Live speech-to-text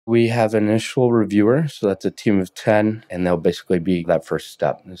We have an initial reviewer, so that's a team of 10, and they'll basically be that first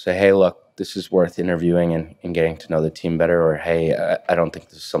step and say, hey, look, this is worth interviewing and getting to know the team better, or hey, I don't think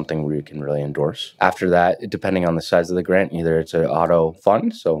this is something we can really endorse. After that, depending on the size of the grant, either it's an auto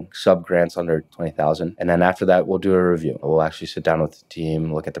fund, so sub grants under 20,000, and then after that, we'll do a review. We'll actually sit down with the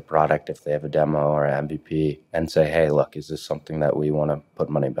team, look at the product if they have a demo or an MVP, and say, hey, look, is this something that we want to put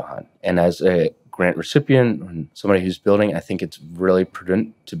money behind? And as a grant recipient and somebody who's building, I think it's really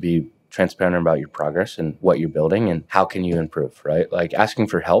prudent to be transparent about your progress and what you're building and how can you improve, right? Like asking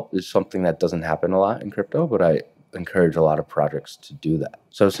for help is something that doesn't happen a lot in crypto, but I encourage a lot of projects to do that.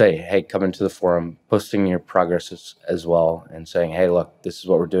 So say, hey, come into the forum, posting your progress as well and saying, hey, look, this is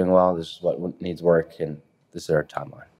what we're doing well, this is what needs work, and this is our timeline.